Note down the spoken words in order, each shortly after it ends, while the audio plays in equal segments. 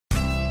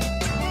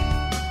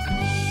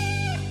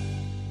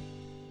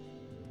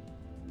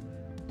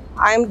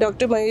I am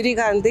Dr. Mayuri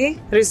Gandhi,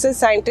 Research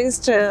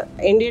Scientist,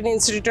 Indian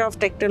Institute of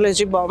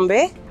Technology,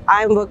 Bombay.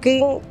 I am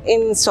working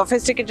in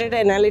sophisticated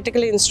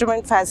analytical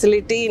instrument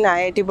facility in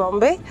IIT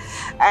Bombay,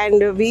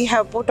 and we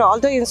have put all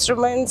the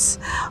instruments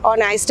on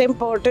iSTEM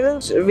portal,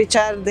 which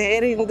are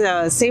there in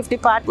the SAIF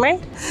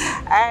department,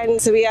 and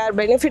we are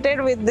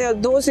benefited with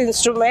those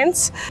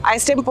instruments.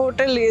 iSTEM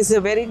portal is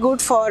very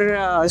good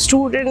for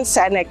students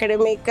and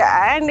academic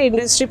and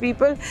industry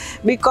people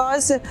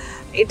because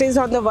it is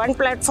on the one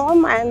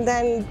platform and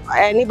then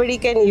anybody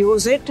can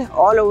use it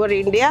all over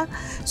India.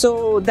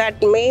 So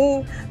that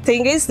main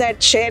thing is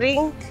that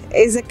sharing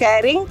is a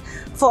caring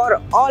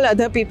for all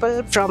other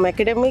people from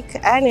academic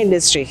and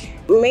industry.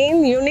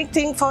 Main unique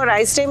thing for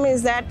iSTEM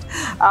is that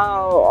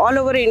all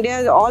over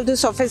India, all the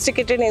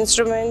sophisticated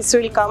instruments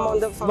will come on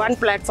the one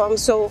platform,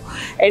 so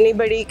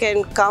anybody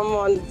can come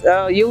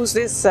on use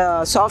this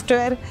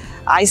software,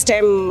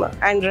 iSTEM,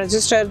 and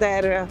register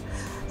their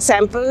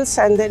samples,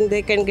 and then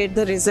they can get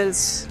the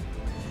results.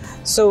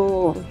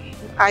 So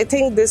I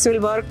think this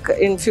will work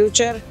in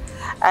future,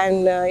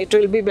 and it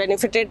will be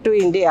benefited to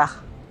India.